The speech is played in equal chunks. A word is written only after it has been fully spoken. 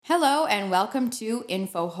Hello and welcome to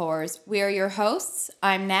Info Whores. We are your hosts.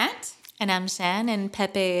 I'm Nat. And I'm San, and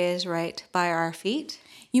Pepe is right by our feet.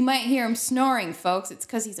 You might hear him snoring, folks. It's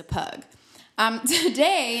because he's a pug.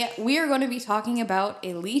 Today, we are going to be talking about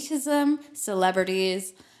elitism,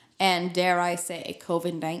 celebrities, and dare I say,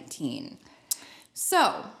 COVID-19.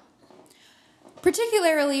 So,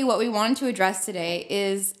 particularly what we wanted to address today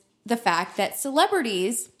is the fact that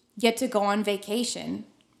celebrities get to go on vacation,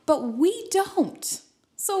 but we don't.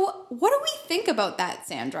 So, what do we think about that,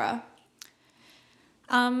 Sandra?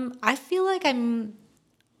 I feel like I'm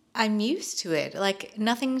used to it. Like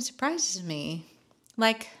nothing surprises me.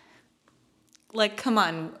 Like come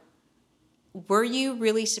on. Were you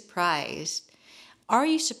really surprised? Are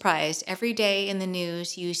you surprised every day in the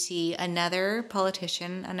news you see another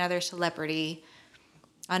politician, another celebrity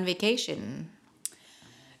on vacation?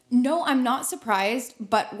 No, I'm not surprised,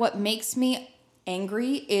 but what makes me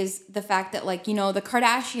angry is the fact that, the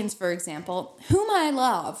Kardashians, for example, whom I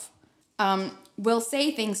love, will say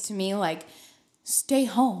things to me like, stay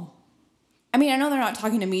home. I mean, I know they're not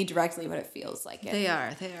talking to me directly, but it feels like it. They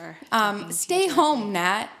are. Stay home,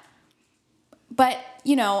 Nat. But,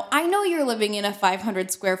 I know you're living in a 500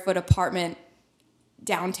 square foot apartment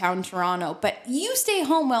downtown Toronto, but you stay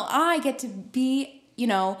home while I get to be,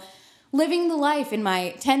 living the life in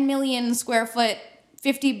my 10 million square foot,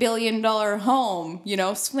 $50 billion home,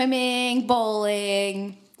 swimming,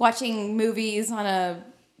 bowling, watching movies on a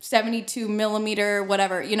 72 millimeter,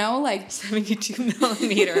 whatever, 72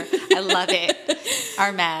 millimeter. I love it.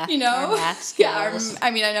 Our math. Our math skills. Yeah,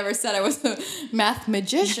 I never said I was a math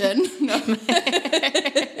magician. No. But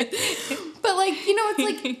it's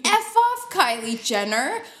like, F off, Kylie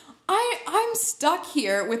Jenner. I'm stuck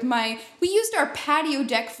here with we used our patio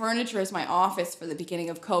deck furniture as my office for the beginning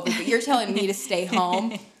of COVID, but you're telling me to stay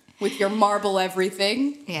home with your marble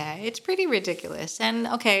everything. Yeah, it's pretty ridiculous. And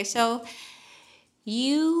okay, so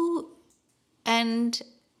I'm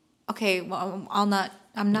not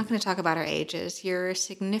going to talk about our ages. You're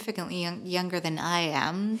significantly younger than I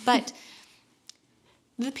am, but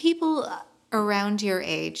the people around your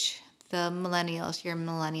age, the millennials, you're a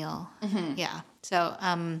millennial. Mm-hmm. Yeah. So,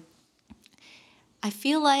 I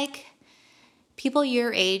feel like people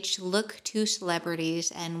your age look to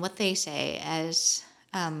celebrities and what they say as,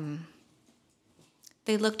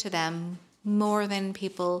 they look to them more than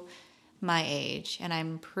people my age, and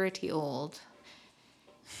I'm pretty old.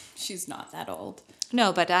 She's not that old.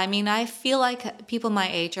 No, but I feel like people my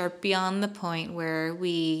age are beyond the point where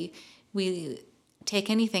we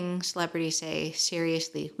take anything celebrities say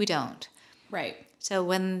seriously. We don't. Right. So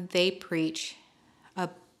when they preach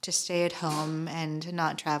to stay at home and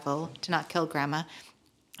not travel, to not kill grandma,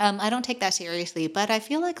 I don't take that seriously. But I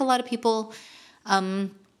feel like a lot of people,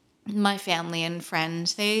 my family and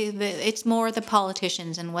friends, it's more the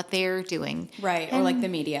politicians and what they're doing. Right, or like the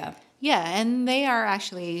media. Yeah, and they are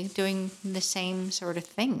actually doing the same sort of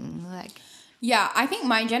thing. Yeah, I think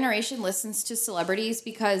my generation listens to celebrities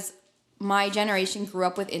because my generation grew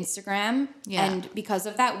up with Instagram, and because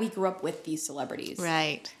of that, we grew up with these celebrities.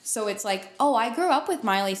 Right. So it's like, oh, I grew up with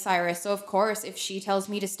Miley Cyrus, so of course, if she tells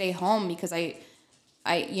me to stay home because I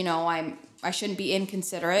shouldn't be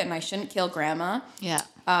inconsiderate and I shouldn't kill grandma. Yeah.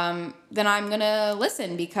 Then I'm gonna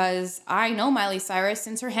listen because I know Miley Cyrus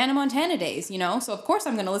since her Hannah Montana days, So of course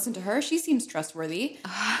I'm gonna listen to her. She seems trustworthy.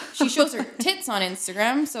 She shows her tits on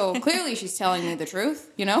Instagram, so clearly she's telling me the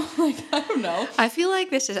truth, I don't know. I feel like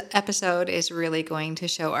this episode is really going to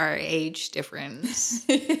show our age difference.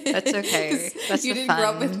 That's okay. That's you the didn't fun. grow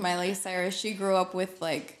up with Miley Cyrus. She grew up with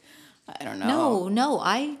I don't know. No,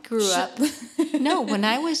 I grew up. No, when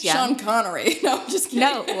I was young. Sean Connery. No, I'm just kidding.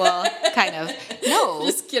 No, well, kind of. No.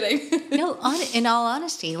 Just kidding. No, in all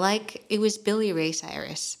honesty, it was Billy Ray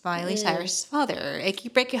Cyrus, Miley Cyrus' father. You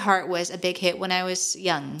Break Your Heart was a big hit when I was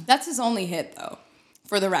young. That's his only hit, though,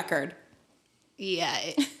 for the record. Yeah,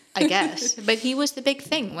 I guess. But he was the big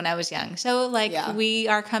thing when I was young. So, we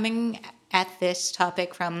are coming at this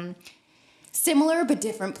topic from similar but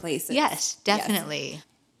different places. Yes, definitely. Yes.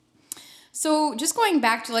 So just going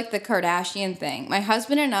back to the Kardashian thing, my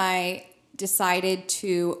husband and I decided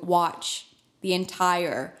to watch the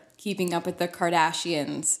entire Keeping Up with the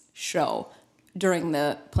Kardashians show during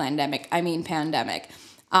the pandemic.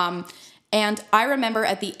 And I remember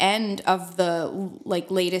at the end of the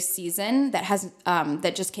latest season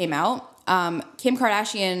that just came out, Kim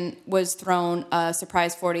Kardashian was thrown a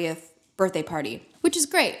surprise 40th birthday party, which is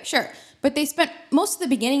great, sure. But they spent most of the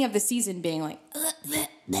beginning of the season being like,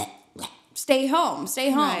 stay home,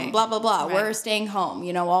 right. blah, blah, blah. Right. We're staying home,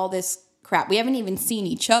 all this crap, we haven't even seen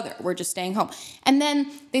each other. We're just staying home. And then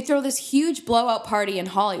they throw this huge blowout party in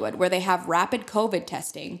Hollywood where they have rapid COVID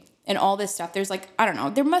testing and all this stuff. There's like, I don't know,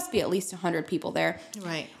 there must be at least 100 people there.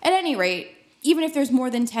 Right. At any rate, even if there's more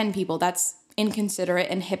than 10 people, that's inconsiderate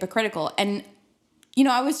and hypocritical. And, you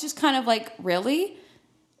know, I was just kind of like, really?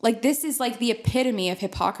 Like, this is like the epitome of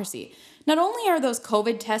hypocrisy. Not only are those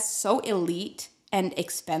COVID tests so elite and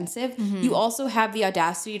expensive, you also have the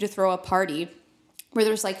audacity to throw a party where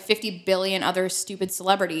there's like 50 billion other stupid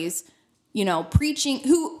celebrities, you know, preaching,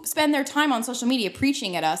 who spend their time on social media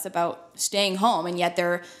preaching at us about staying home, and yet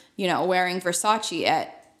they're, you know, wearing Versace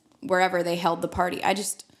at wherever they held the party. I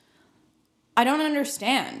don't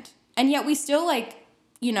understand. And yet we still, like,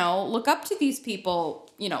 you know, look up to these people,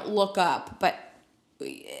 you know, look up. But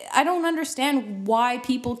I don't understand why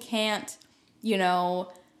people can't, you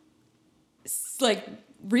know, like,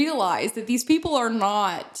 realize that these people are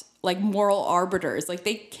not, like, moral arbiters. Like,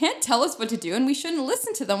 they can't tell us what to do, and we shouldn't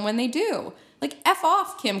listen to them when they do. Like, F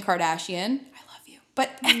off, Kim Kardashian. I love you.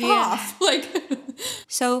 But F off. Like...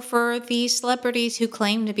 So for the celebrities who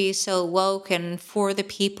claim to be so woke and for the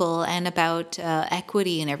people and about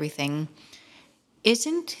equity and everything,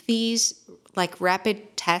 isn't these like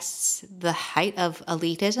rapid tests the height of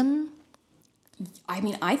elitism? I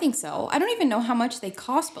mean, I think so. I don't even know how much they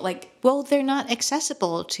cost, but like... Well, they're not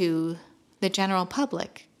accessible to the general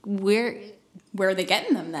public. Where are they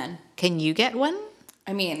getting them then? Can you get one?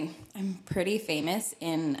 I mean, I'm pretty famous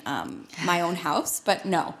in my own house, but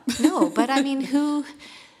no. No, but I mean, who,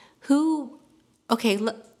 okay,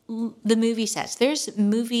 the movie sets. There's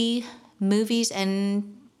movies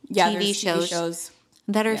and TV shows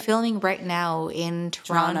that are filming right now in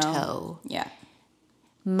Toronto. Yeah.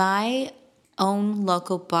 My own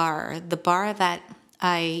local bar, the bar that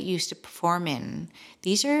I used to perform in,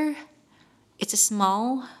 it's a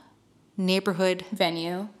small neighborhood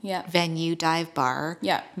venue, dive bar.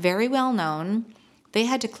 Yeah. Very well known. They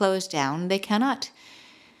had to close down. They can't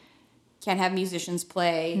have musicians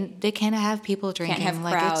play. They can't have people drinking. Can't have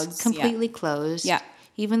like crowds. It's completely closed. Yeah.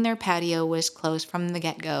 Even their patio was closed from the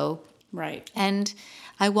get-go. Right. And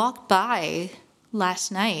I walked by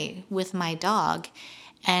last night with my dog,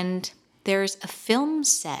 and there's a film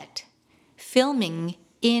set filming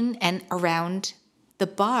in and around the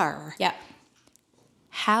bar. Yeah.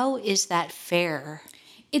 How is that fair?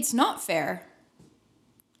 It's not fair.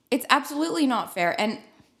 It's absolutely not fair. And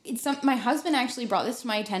my husband actually brought this to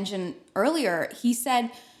my attention earlier. He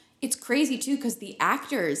said it's crazy too because the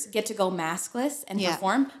actors get to go maskless and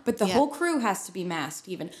perform, but the whole crew has to be masked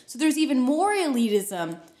even. So there's even more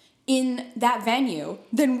elitism in that venue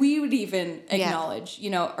than we would even acknowledge, you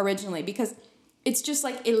know, originally, because it's just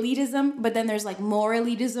like elitism, but then there's like more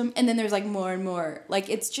elitism, and then there's like more and more. Like,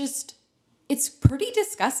 it's pretty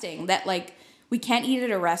disgusting that, like, we can't eat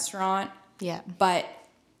at a restaurant, but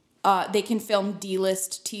they can film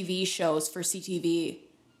D-list TV shows for CTV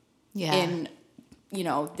in, you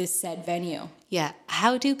know, this said venue. Yeah.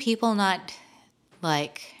 How do people not,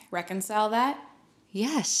 like... reconcile that?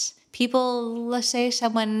 Yes. People, let's say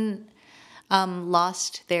someone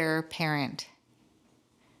lost their parent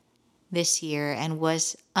this year and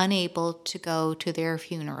was unable to go to their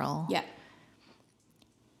funeral. Yeah.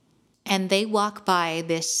 And they walk by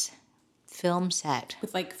this film set.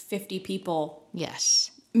 With like 50 people.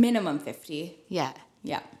 Yes. Minimum 50. Yeah.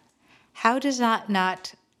 Yeah. How does that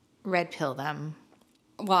not red pill them?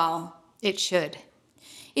 Well, it should.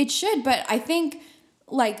 It should, but I think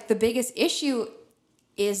like the biggest issue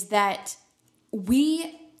is that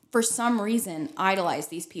we, for some reason, idolize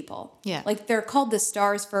these people. Yeah. Like, they're called the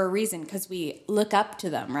stars for a reason because we look up to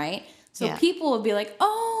them, right? So people will be like,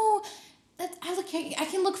 oh, I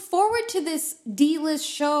can look forward to this D-list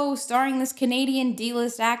show starring this Canadian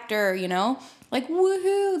D-list actor, you know? Like,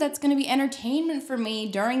 woohoo, that's going to be entertainment for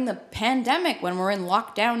me during the pandemic when we're in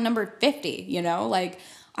lockdown number 50, you know? Like,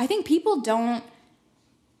 I think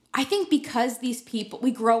because these people, we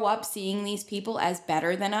grow up seeing these people as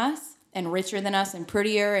better than us and richer than us and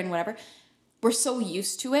prettier and whatever, we're so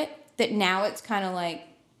used to it that now it's kind of like,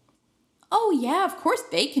 oh yeah, of course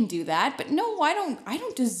they can do that, but no, I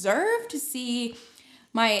don't deserve to see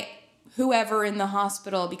my whoever in the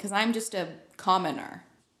hospital because I'm just a commoner.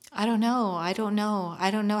 I don't know. I don't know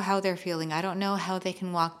how they're feeling. I don't know how they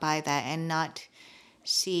can walk by that and not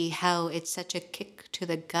see how it's such a kick to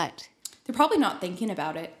the gut. They're probably not thinking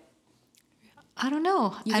about it. I don't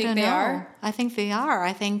know. You think they are? I think they are.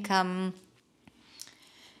 I think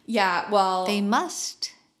yeah, well, they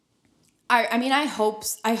must. I mean, I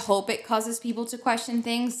hope it causes people to question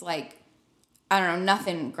things. Like, I don't know,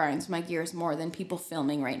 nothing grinds my gears more than people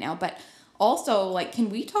filming right now. But also, like, can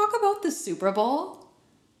we talk about the Super Bowl?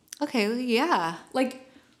 Okay, yeah. Like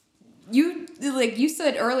you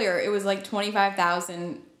said earlier, it was like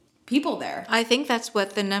 25,000 people there. I think that's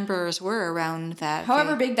what the numbers were around that.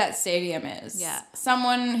 However big that stadium is. Yeah.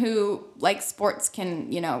 Someone who likes sports can,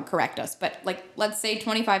 correct us. But like, let's say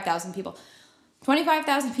 25,000 people.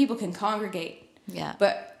 25,000 people can congregate. Yeah.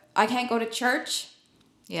 But I can't go to church.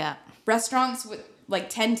 Yeah. Restaurants with like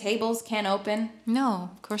 10 tables can't open.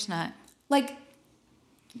 No, of course not. Like,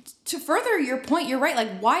 to further your point, you're right.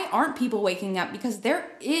 Like, why aren't people waking up? Because there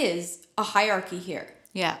is a hierarchy here.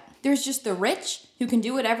 Yeah. There's just the rich who can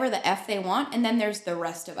do whatever the F they want, and then there's the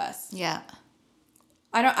rest of us. Yeah.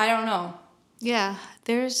 I don't know. Yeah.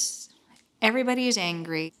 Everybody is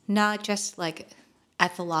angry, not just like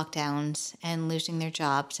at the lockdowns and losing their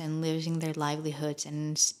jobs and losing their livelihoods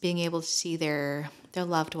and being able to see their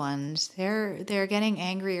loved ones. They're getting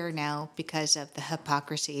angrier now because of the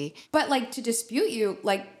hypocrisy. But like, to dispute you,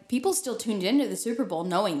 like, people still tuned into the Super Bowl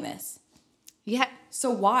knowing this. Yeah. So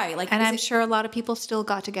why? Like, And I'm sure a lot of people still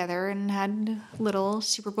got together and had little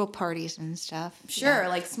Super Bowl parties and stuff. Sure,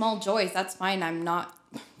 like small joys, that's fine. I'm not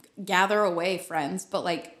gather away, friends, but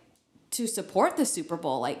like, to support the Super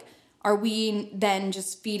Bowl, like, are we then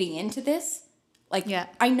just feeding into this? Like, Yeah.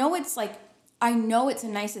 I know it's a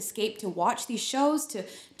nice escape to watch these shows,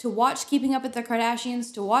 to watch Keeping Up with the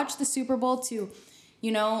Kardashians, to watch the Super Bowl, to,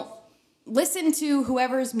 listen to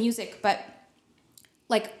whoever's music, but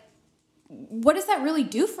like, what does that really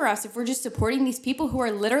do for us if we're just supporting these people who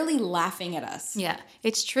are literally laughing at us? Yeah,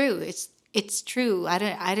 it's true. It's true.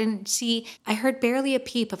 I heard barely a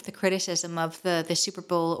peep of the criticism of the Super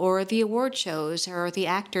Bowl or the award shows or the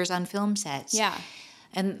actors on film sets. Yeah.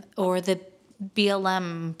 Or the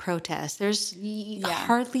BLM protests. There's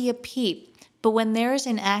hardly a peep. But when there's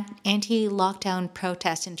an anti-lockdown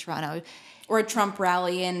protest in Toronto, Or a Trump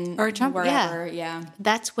rally wherever, yeah.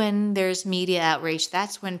 That's when there's media outrage.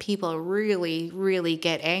 That's when people really, really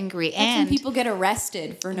get angry. That's when people get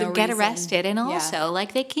arrested for no reason. Get arrested. And also,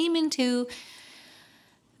 like,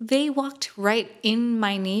 they walked right in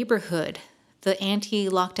my neighborhood, the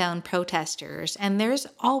anti-lockdown protesters. And there's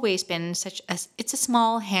always been it's a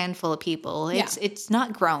small handful of people. It's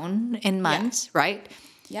not grown in months, right?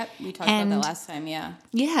 Yep, we talked about that last time, yeah.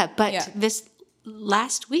 Yeah, but this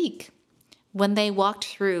last week, when they walked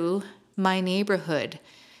through my neighborhood,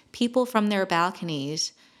 people from their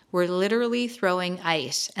balconies were literally throwing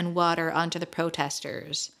ice and water onto the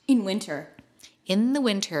protesters. In winter. In the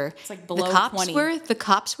winter. It's like below 20. The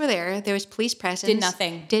cops were there. There was police presence.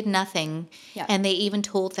 Did nothing. Yeah. And they even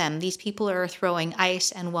told them, these people are throwing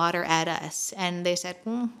ice and water at us. And they said,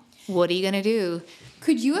 what are you going to do?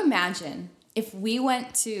 Could you imagine if we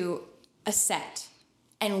went to a set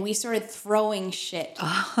and we started throwing shit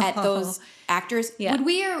at those actors? Yeah.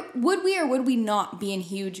 Would we not be in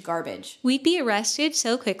huge garbage? We'd be arrested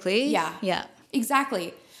so quickly. Yeah. Yeah.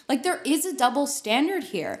 Exactly. Like, there is a double standard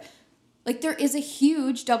here. Like, there is a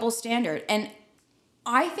huge double standard. And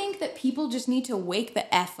I think that people just need to wake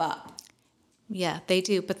the F up. Yeah, they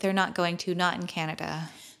do, but they're not going to, not in Canada.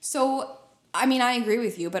 So, I mean, I agree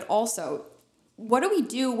with you, but also, what do we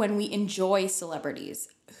do when we enjoy celebrities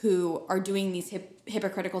who are doing these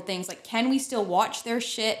hypocritical things? Like, can we still watch their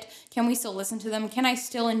shit? Can we still listen to them? Can I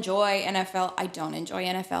still enjoy NFL? I don't enjoy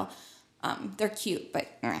NFL. They're cute, but,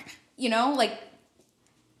 like,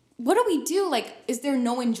 what do we do? Like, is there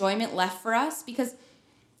no enjoyment left for us? Because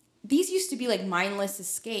these used to be, like, mindless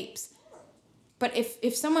escapes. But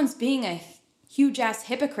if someone's being a huge-ass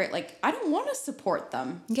hypocrite, like, I don't want to support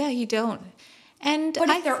them. Yeah, you don't. But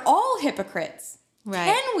if they're all hypocrites, right,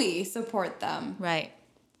 can we support them? Right.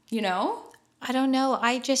 I don't know.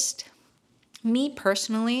 Me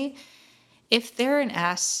personally, if they're an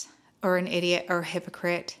ass or an idiot or a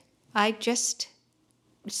hypocrite, I just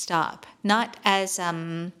stop. Not as,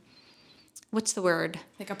 what's the word?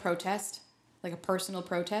 Like a protest? Like a personal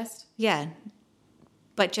protest? Yeah.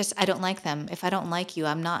 But just, I don't like them. If I don't like you,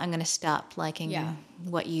 I'm going to stop liking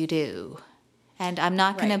what you do. And I'm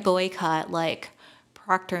not going to boycott like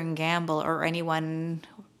Procter and Gamble or anyone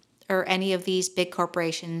or any of these big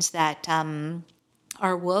corporations that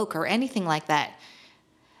are woke or anything like that.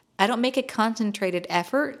 I don't make a concentrated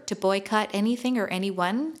effort to boycott anything or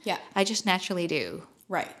anyone. Yeah. I just naturally do.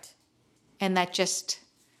 Right. And that just,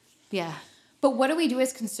 yeah. But what do we do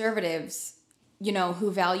as conservatives,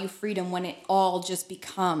 who value freedom when it all just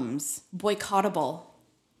becomes boycottable?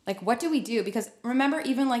 Like, what do we do? Because remember,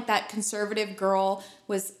 even like that conservative girl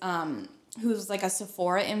was, who's like a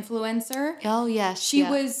Sephora influencer. Oh, yes. She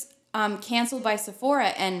was canceled by Sephora,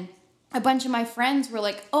 and a bunch of my friends were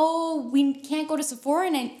like, oh, we can't go to Sephora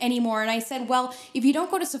anymore. And I said, well, if you don't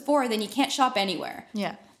go to Sephora, then you can't shop anywhere.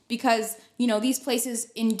 Yeah. because, you know, these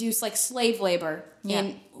places induce like slave labor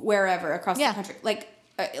in wherever across the country,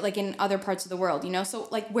 like in other parts of the world, you know? So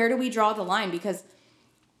like, where do we draw the line? Because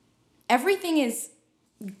everything is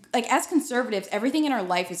like, as conservatives, everything in our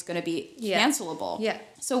life is going to be cancelable. Yeah.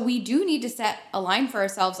 So we do need to set a line for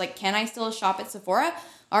ourselves. Like, can I still shop at Sephora?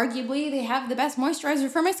 Arguably, they have the best moisturizer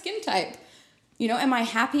for my skin type. You know, am I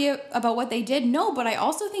happy about what they did? No, but I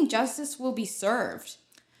also think justice will be served.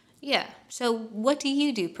 Yeah. So what do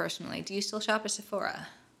you do personally? Do you still shop at Sephora?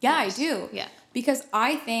 Yeah, yes. I do. Yeah. Because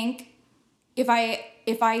I think if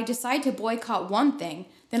I decide to boycott one thing,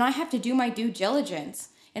 then I have to do my due diligence.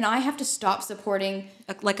 And I have to stop supporting...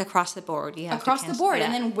 Like across the board. You have across the board. Yeah.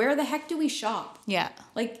 And then where the heck do we shop? Yeah.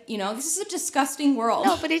 Like, you know, this is a disgusting world.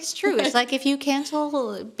 No, but it's true. It's like if you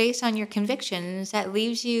cancel based on your convictions, that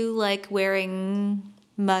leaves you like wearing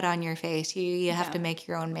mud on your face. You have to make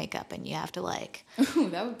your own makeup and you have to like... Ooh,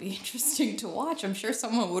 that would be interesting to watch. I'm sure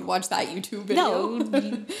someone would watch that YouTube video.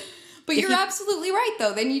 No. But you're absolutely right,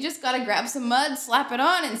 though. Then you just got to grab some mud, slap it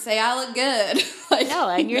on, and say, I look good. Like, no,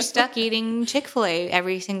 and you're stuck eating Chick-fil-A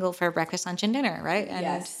for breakfast, lunch, and dinner, right? And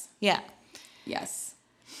yes. Yeah. Yes.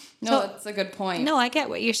 No, that's a good point. No, I get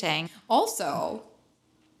what you're saying. Also,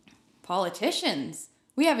 politicians.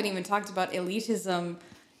 We haven't even talked about elitism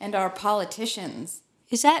and our politicians.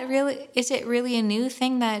 Is it really a new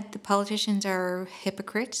thing that the politicians are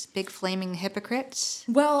hypocrites, big flaming hypocrites?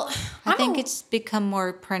 Well, I think it's become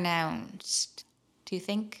more pronounced. Do you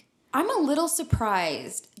think? I'm a little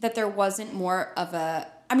surprised that there wasn't more of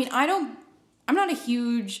a... I mean, I'm not a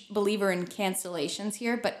huge believer in cancellations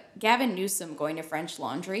here, but Gavin Newsom going to French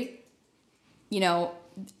Laundry, you know,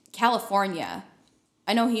 California,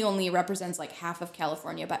 I know he only represents like half of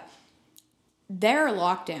California, but their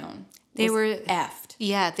lockdown was effed.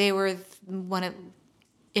 Yeah, they were one of,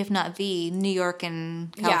 if not the, New York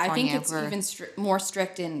and California. Yeah, I think it's even more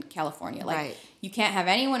strict in California. Like, you can't have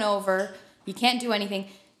anyone over. You can't do anything.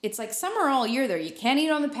 It's like summer all year there. You can't eat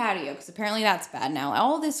on the patio because apparently that's bad now.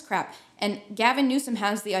 All this crap. And Gavin Newsom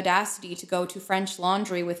has the audacity to go to French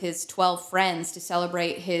Laundry with his 12 friends to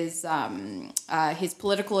celebrate his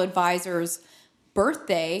political advisor's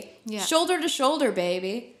birthday. Yeah. Shoulder to shoulder,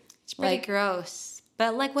 baby. It's pretty gross.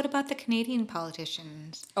 But, like, what about the Canadian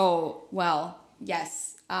politicians? Oh, well,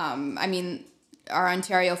 yes. I mean, our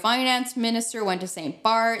Ontario finance minister went to St.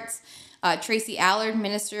 Bart's. Tracy Allard,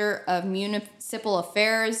 Minister of Municipal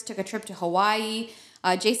Affairs, took a trip to Hawaii.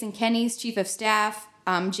 Jason Kenney's Chief of Staff,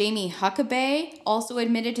 Jamie Huckabee, also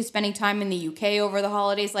admitted to spending time in the UK over the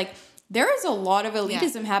holidays. Like, there is a lot of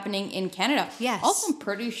elitism happening in Canada. Yes. Also, I'm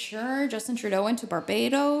pretty sure Justin Trudeau went to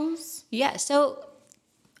Barbados. Yeah, so...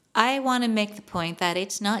 I want to make the point that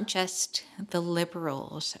it's not just the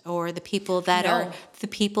liberals or the people that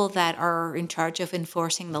are in charge of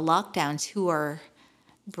enforcing the lockdowns who are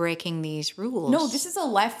breaking these rules. No, this is a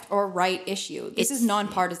left or right issue. This is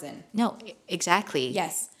nonpartisan. No, exactly.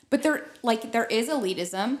 Yes. But there is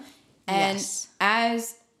elitism, and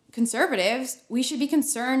as conservatives, we should be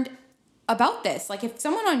concerned about this. Like, if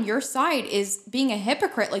someone on your side is being a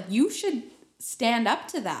hypocrite, like, you should stand up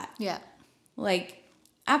to that. Yeah. Like,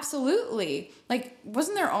 absolutely. Like,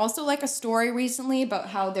 wasn't there also like a story recently about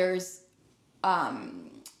how there's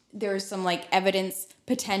some like evidence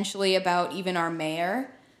potentially about even our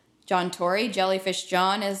mayor, John Tory, Jellyfish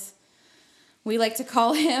John, as we like to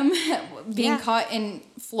call him, being caught in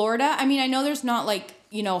Florida? I mean, I know there's not like,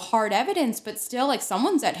 you know, hard evidence, but still, like,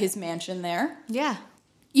 someone's at his mansion there. Yeah.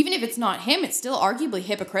 Even if it's not him, it's still arguably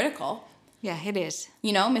hypocritical. Yeah, it is.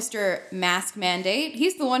 You know, Mr. Mask Mandate,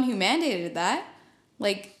 he's the one who mandated that.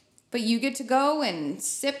 Like, but you get to go and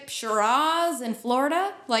sip Shiraz in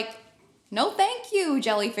Florida? Like, no thank you,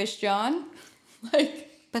 Jellyfish John. Like,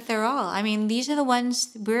 but they're all, I mean, these are the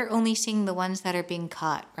ones, we're only seeing the ones that are being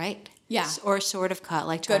caught, right? Yeah. Or sort of caught,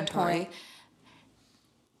 like John Good Tory. point.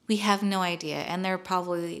 We have no idea, and there are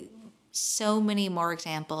probably so many more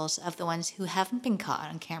examples of the ones who haven't been caught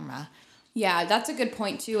on camera. Yeah, that's a good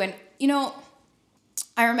point, too. And, you know,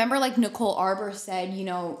 I remember, like, Nicole Arbour said, you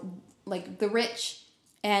know, like, the rich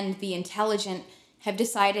and the intelligent have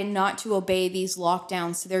decided not to obey these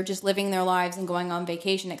lockdowns, so they're just living their lives and going on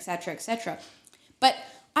vacation, etc., etc. But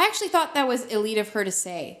I actually thought that was elite of her to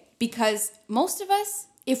say, because most of us,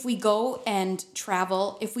 if we go and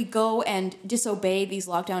travel, if we go and disobey these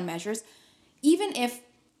lockdown measures, even if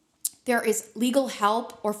there is legal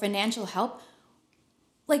help or financial help,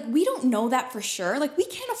 like, we don't know that for sure. Like, we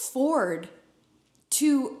can't afford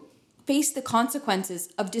to face the consequences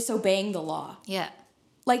of disobeying the law. Yeah.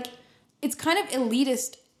 Like, it's kind of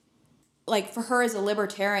elitist, like, for her as a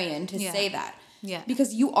libertarian to say that. Yeah.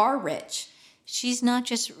 Because you are rich. she's not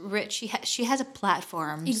just rich. She has a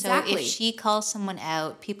platform. Exactly. So if she calls someone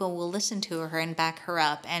out, people will listen to her and back her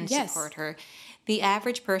up and Yes. support her. The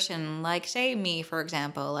average person, like say me, for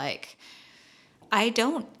example, like I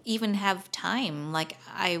don't even have time. Like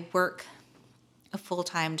I work a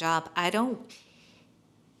full-time job.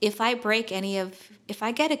 If I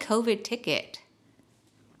get a COVID ticket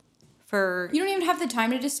for, You don't even have the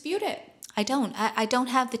time to dispute it. I don't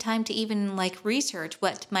have the time to even like research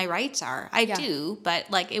what my rights are. I Yeah. do, but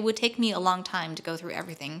like it would take me a long time to go through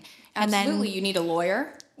everything. Absolutely. And then, You need a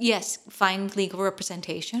lawyer. yes, find legal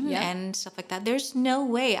representation Yeah. and stuff like that. There's no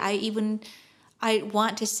way I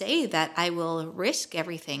want to say that I will risk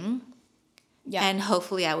everything Yeah. and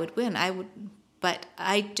hopefully I would win. But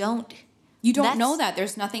I don't. You don't That's- know that.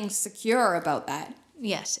 There's nothing secure about that.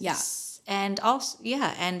 Yes. Yeah. And also,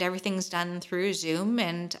 yeah, and everything's done through Zoom,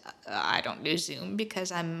 and I don't do Zoom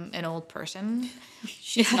because I'm an old person.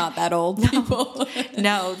 She's not that old, people.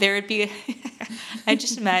 No, there would be. I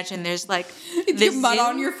just imagine there's like Your mud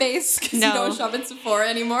on your face because No. you don't shop at Sephora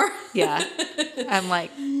anymore. Yeah, I'm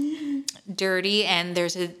like dirty, and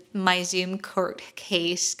my Zoom court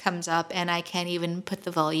case comes up, and I can't even put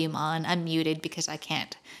the volume on. I'm muted because I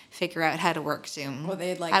can't figure out how to work Zoom. Well,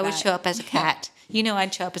 they'd like I would that. show up as a cat. You know,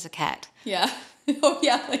 I'd show up as a cat. Yeah. Oh,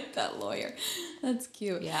 yeah, like that lawyer. That's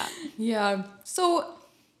cute. Yeah. Yeah. So,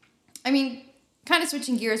 I mean, kind of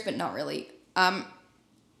switching gears, but not really.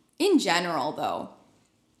 In general, though,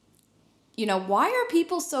 why are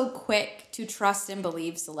people so quick to trust and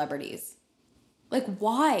believe celebrities? Like,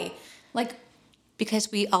 why? Like,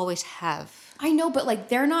 Because we always have. I know, but like,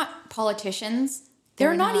 they're not politicians.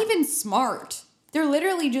 They're not even smart. They're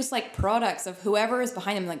literally just like products of whoever is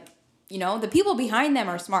behind them. Like, the people behind them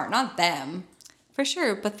are smart, not them. For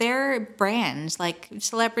sure, but they're brands. Like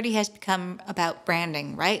celebrity has become about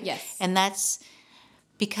branding, right? Yes. And that's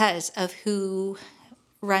because of who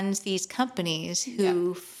runs these companies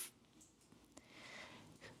who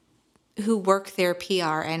work their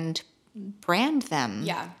PR and brand them.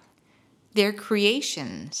 Yeah. They're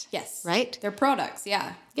creations. Yes. Right? They're products,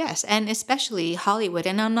 yeah. Yes, and especially Hollywood.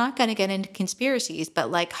 And I'm not going to get into conspiracies, but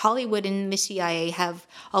like Hollywood and the CIA have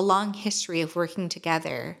a long history of working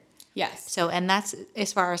together. Yes. So, and that's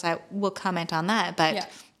as far as I will comment on that. But Yeah.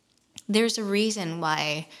 there's a reason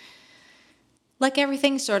why, like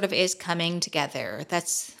everything sort of is coming together.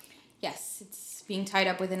 That's Yes, it's being tied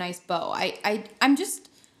up with a nice bow. I'm just,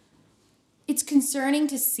 it's concerning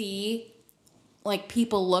to see like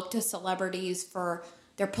people look to celebrities for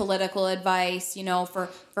their political advice,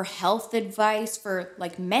 for health advice, for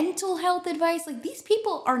like mental health advice. Like these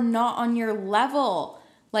people are not on your level.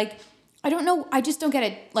 Like, I don't know. I just don't get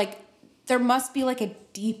it. Like, there must be like a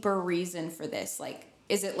deeper reason for this. Like,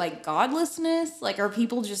 is it like godlessness? Like, are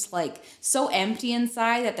people just like so empty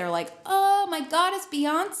inside that they're like, oh my God, it's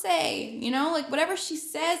Beyonce? Like whatever she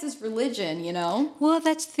says is religion, well,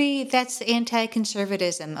 that's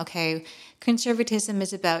anti-conservatism. Okay, conservatism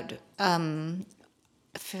is about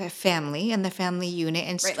family and the family unit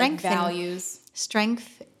and Right, strength like values.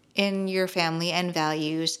 strength in your family and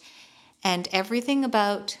values, and everything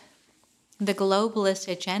about the globalist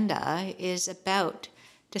agenda is about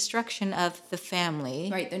destruction of the family.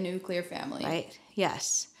 Right, the nuclear family. Right?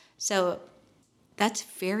 Yes. So that's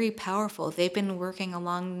very powerful. They've been working a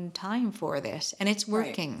long time for this, and it's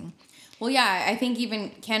working. Well, yeah, I think even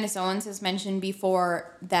Candace Owens has mentioned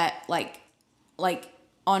before that, like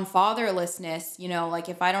on fatherlessness, like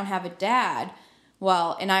if I don't have a dad,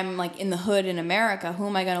 well, and I'm like in the hood in America, who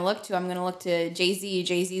am I going to look to? I'm going to look to Jay-Z.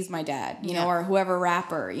 Jay-Z's my dad, or whoever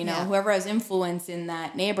rapper, whoever has influence in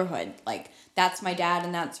that neighborhood. Like, that's my dad,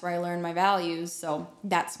 and that's where I learn my values. So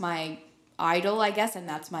that's my idol, I guess, and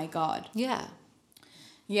that's my God. Yeah.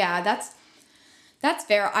 Yeah, that's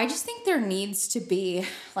fair. I just think there needs to be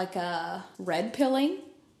like a red pilling,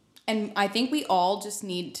 and I think we all just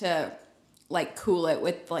need to like cool it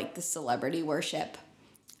with like the celebrity worship.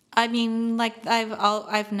 I mean, like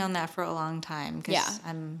I've known that for a long time because Yeah.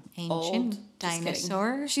 I'm ancient Old. Just kidding.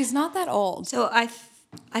 dinosaur. She's not that old. So I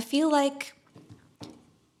feel like,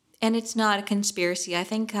 and it's not a conspiracy. I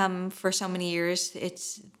think for so many years,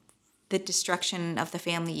 it's the destruction of the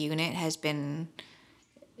family unit has been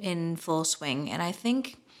in full swing, and I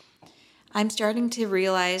think I'm starting to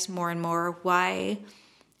realize more and more why.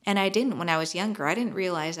 And I didn't when I was younger. I didn't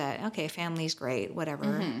realize that. Okay, family's great,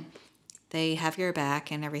 whatever. They have your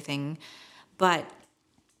back and everything, but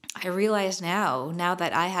I realize now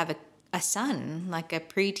that I have a son, like a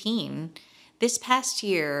preteen, this past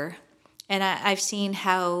year, and I've seen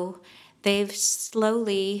how they've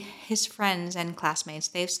slowly, his friends and classmates,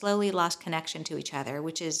 they've slowly lost connection to each other,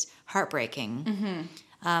 which is heartbreaking.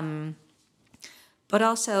 But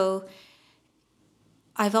also,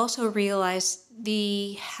 I've also realized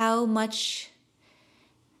how much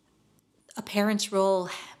a parent's role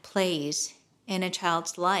plays in a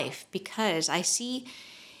child's life, because I see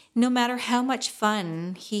no matter how much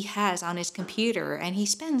fun he has on his computer, and he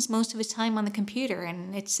spends most of his time on the computer,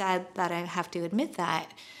 and it's sad that I have to admit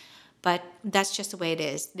that, but that's just the way it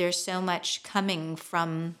is. There's so much coming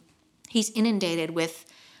from, he's inundated with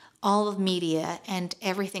all of media and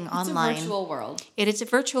everything online. It's a virtual world. It is a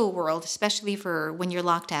virtual world, especially for when you're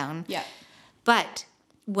locked down. Yeah. But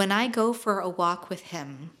when I go for a walk with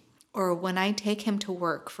him, or when I take him to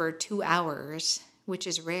work for 2 hours, which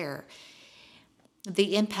is rare,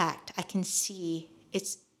 the impact I can see,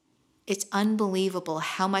 it's unbelievable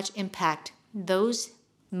how much impact those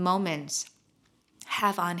moments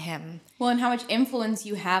have on him. Well, and how much influence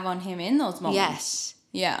you have on him in those moments. Yes.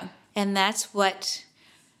 Yeah. And that's what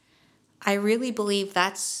I really believe,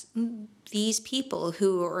 that's these people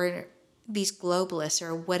who are these globalists,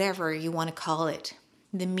 or whatever you want to call it,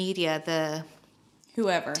 the media, the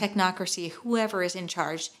Whoever. technocracy, whoever is in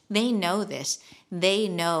charge, they know this. They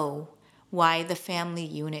know why the family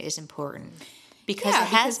unit is important. Because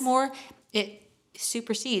it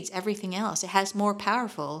supersedes everything else. It has more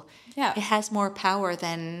powerful. Yeah. It has more power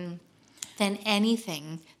than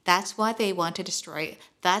anything. That's why they want to destroy it.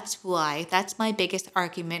 That's my biggest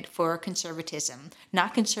argument for conservatism.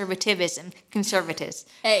 Not conservatism,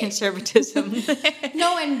 Hey. conservatism.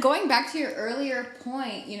 No, and going back to your earlier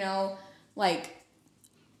point, like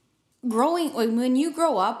when you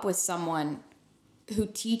grow up with someone who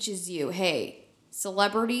teaches you, hey,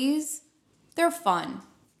 celebrities, they're fun,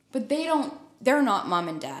 but they're not mom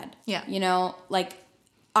and dad. Yeah. Like,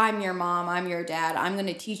 I'm your mom, I'm your dad, I'm going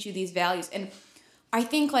to teach you these values. And I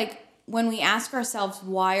think, like, when we ask ourselves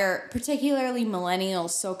why are particularly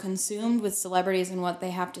millennials so consumed with celebrities and what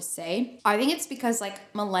they have to say, I think it's because, like,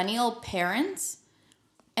 millennial parents,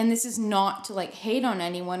 and this is not to, like, hate on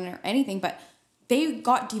anyone or anything, but they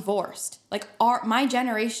got divorced. Like, my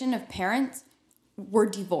generation of parents were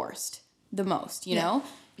divorced the most, you know?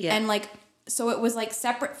 Yeah. And, like, so it was, like,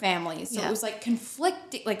 separate families. So Yeah. it was, like,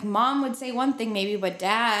 conflicting. Like, mom would say one thing maybe, but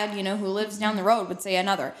dad, who lives down the road, would say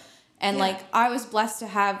another. And, Yeah. like, I was blessed to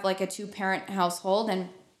have, like, a 2-parent household. And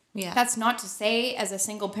Yeah. that's not to say as a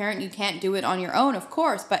single parent you can't do it on your own, of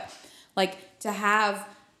course. But, like,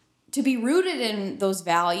 to be rooted in those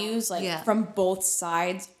values, like, Yeah. from both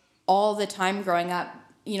sides all the time growing up.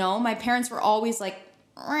 My parents were always like,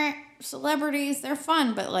 celebrities, they're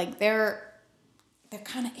fun, but, like, they're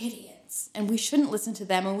kind of idiots. And we shouldn't listen to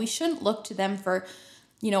them, and we shouldn't look to them for,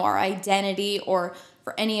 our identity or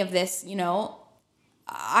for any of this,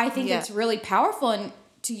 I think Yeah. it's really powerful. And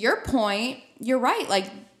to your point, you're right. Like,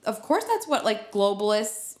 of course that's what, like,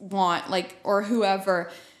 globalists want, like, or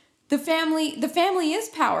whoever. The family is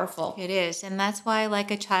powerful. It is, and that's why, like,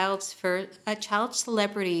 a child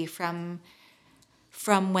celebrity from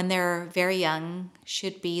when they're very young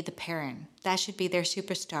should be the parent. That should be their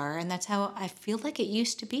superstar, and that's how I feel like it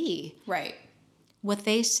used to be. Right. What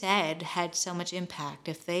they said had so much impact.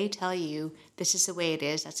 If they tell you this is the way it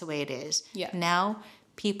is, that's the way it is. Yeah. Now,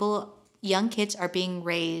 young kids are being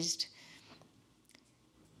raised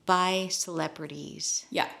by celebrities.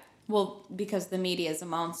 Yeah. Well, because the media is a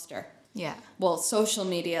monster. Yeah. Well, social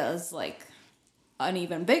media is, like, an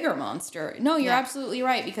even bigger monster. No, you're Yeah. absolutely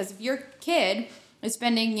right. Because if your kid is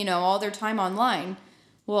spending, all their time online,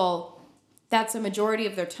 well, that's a majority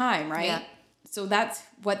of their time, right? Yeah. So that's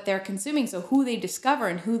what they're consuming. So who they discover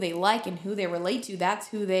and who they like and who they relate to, that's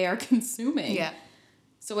who they are consuming. Yeah.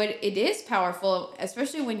 So it is powerful,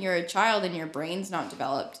 especially when you're a child and your brain's not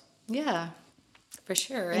developed. Yeah. For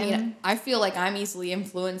sure. I mean, I feel like I'm easily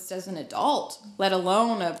influenced as an adult, let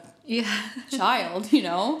alone a child,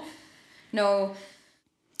 No.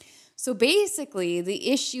 So basically,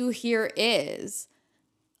 the issue here is,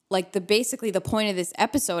 like, the point of this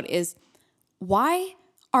episode is, why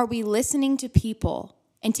are we listening to people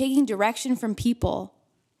and taking direction from people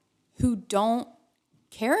who don't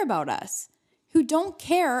care about us, who don't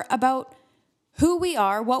care about who we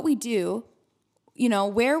are, what we do,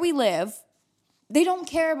 where we live? They don't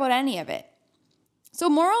care about any of it. So,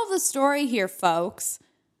 moral of the story here, folks,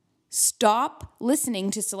 stop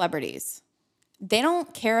listening to celebrities. They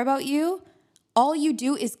don't care about you. All you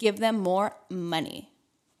do is give them more money.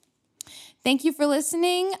 Thank you for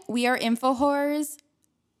listening. We are Info Whores.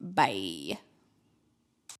 Bye.